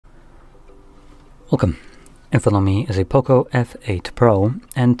Welcome. In front of me is a POCO F8 Pro,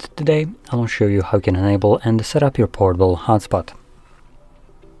 and today I'll show you how you can enable and set up your portable hotspot.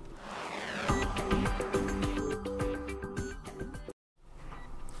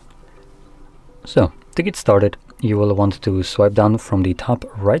 So, to get started, you will want to swipe down from the top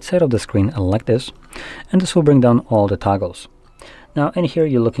right side of the screen like this, and this will bring down all the toggles. Now in here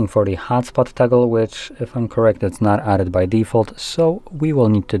you're looking for the hotspot toggle, which, if I'm correct, it's not added by default, so we will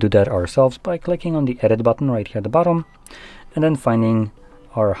need to do that ourselves by clicking on the edit button right here at the bottom and then finding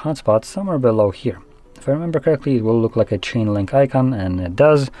our hotspot somewhere below here. If I remember correctly, it will look like a chain link icon, and it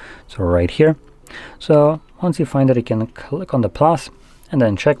does, so right here. So once you find it, you can click on the plus and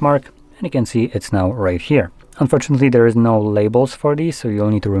then check mark, and you can see it's now right here. Unfortunately, there is no labels for these, so you'll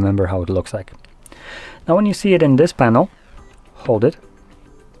need to remember how it looks like. Now when you see it in this panel, hold it,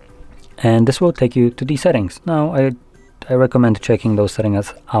 and this will take you to the settings. Now I recommend checking those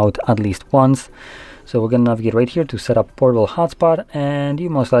settings out at least once. So we're going to navigate right here to set up portable hotspot, and you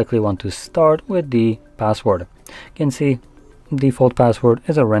most likely want to start with the password. You can see default password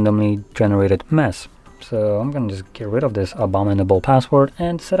is a randomly generated mess, so I'm going to just get rid of this abominable password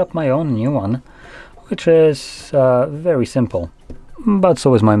and set up my own new one, which is very simple, but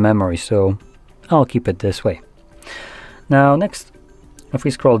so is my memory, so I'll keep it this way. Now next, if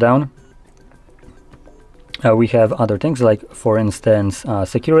we scroll down, we have other things like, for instance,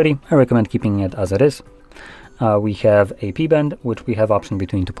 security. I recommend keeping it as it is. We have a P-band, which we have option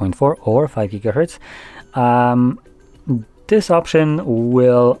between 2.4 or 5 gigahertz. This option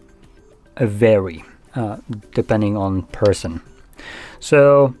will vary depending on person.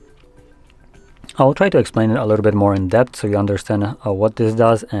 So I'll try to explain it a little bit more in depth so you understand what this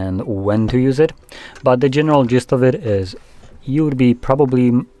does and when to use it. But the general gist of it is you would be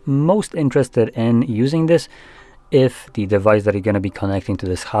probably most interested in using this if the device that you're going to be connecting to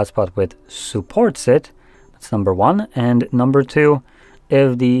this hotspot with supports it. That's number one. And number two,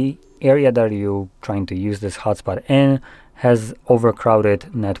 if the area that you're trying to use this hotspot in has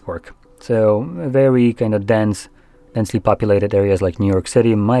overcrowded network. So very kind of densely populated areas like New York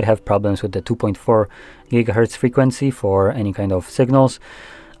City might have problems with the 2.4 gigahertz frequency for any kind of signals.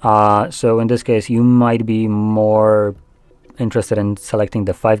 So in this case, you might be more interested in selecting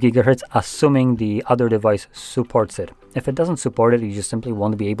the 5 gigahertz, assuming the other device supports it. If it doesn't support it, you just simply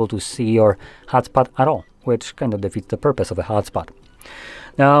won't be able to see your hotspot at all, which kind of defeats the purpose of a hotspot.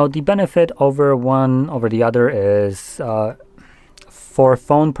 Now, the benefit over one over the other is, for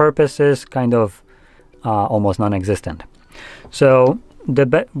phone purposes, kind of almost non-existent. So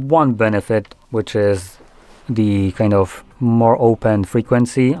the one benefit, which is the kind of more open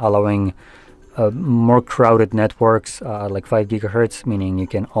frequency, allowing more crowded networks like 5 gigahertz, meaning you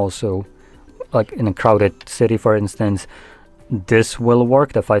can also, like in a crowded city for instance, this will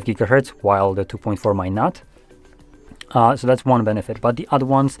work, the 5 gigahertz, while the 2.4 might not. So that's one benefit. But the other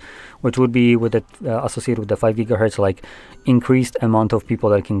ones, which would be with it associated with the 5 gigahertz, like increased amount of people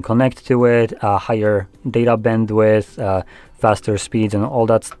that can connect to it, higher data bandwidth, faster speeds, and all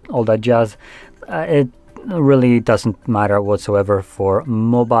that jazz, it really doesn't matter whatsoever for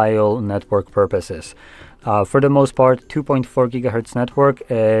mobile network purposes. For the most part, 2.4 gigahertz network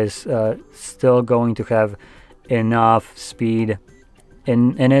is still going to have enough speed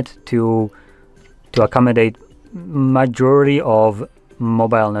in it to accommodate majority of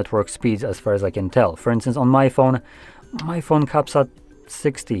mobile network speeds, as far as I can tell. For instance, on my phone caps at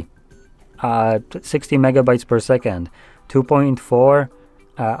 60 megabytes per second. 2.4,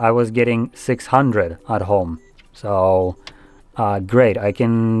 I was getting 600 at home. So great, I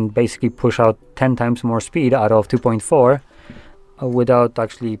can basically push out 10 times more speed out of 2.4 without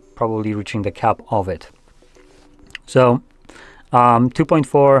actually probably reaching the cap of it. So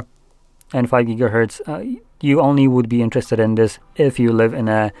 2.4 and 5 gigahertz, you only would be interested in this if you live in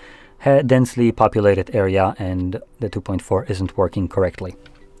a densely populated area and the 2.4 isn't working correctly.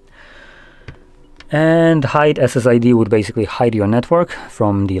 And hide SSID would basically hide your network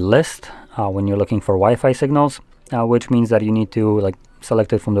from the list when you're looking for Wi-Fi signals, which means that you need to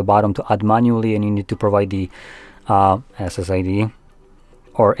select it from the bottom to add manually, and you need to provide the SSID,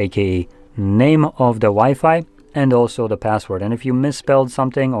 or aka name of the Wi-Fi, and also the password. And if you misspelled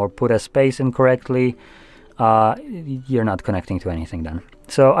something or put a space incorrectly, you're not connecting to anything then.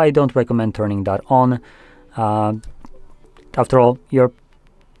 So I don't recommend turning that on. After all, your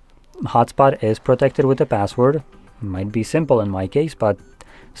hotspot is protected with a password. Might be simple in my case, but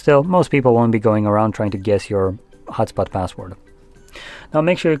still, most people won't be going around trying to guess your hotspot password. Now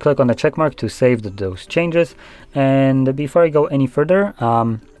make sure you click on the check mark to save those changes. And before I go any further,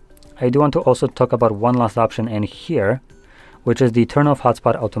 I do want to also talk about one last option in here, which is the turn off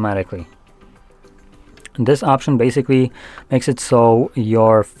hotspot automatically. This option basically makes it so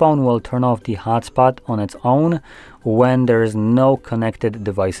your phone will turn off the hotspot on its own when there is no connected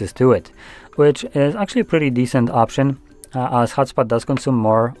devices to it, which is actually a pretty decent option, as hotspot does consume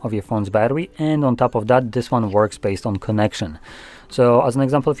more of your phone's battery, and on top of that, this one works based on connection. So as an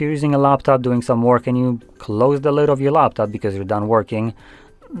example, if you're using a laptop doing some work and you close the lid of your laptop because you're done working,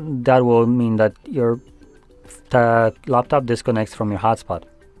 that will mean that your laptop disconnects from your hotspot,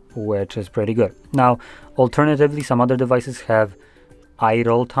 which is pretty good. Now, alternatively, some other devices have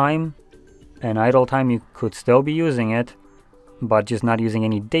idle time, and idle time you could still be using it, but just not using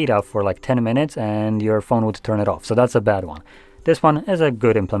any data for like 10 minutes and your phone would turn it off. So that's a bad one. This one is a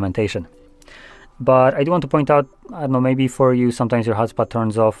good implementation. But I do want to point out, I don't know, maybe for you, sometimes your hotspot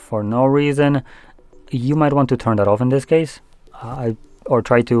turns off for no reason. You might want to turn that off in this case, or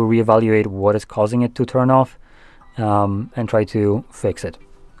try to reevaluate what is causing it to turn off, and try to fix it.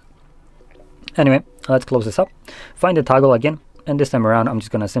 Anyway, let's close this up. Find the toggle again, and this time around I'm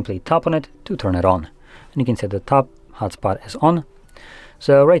just going to simply tap on it to turn it on. And you can see at the top, hotspot is on.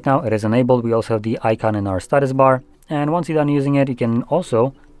 So right now it is enabled. We also have the icon in our status bar, and once you're done using it, you can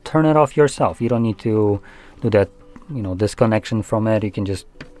also turn it off yourself. You don't need to do that, disconnection from it. You can just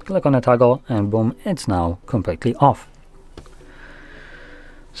click on the toggle and boom, it's now completely off.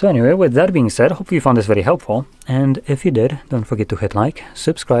 So anyway, with that being said, hopefully you found this very helpful, and if you did, don't forget to hit like,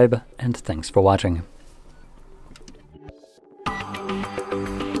 subscribe, and thanks for watching.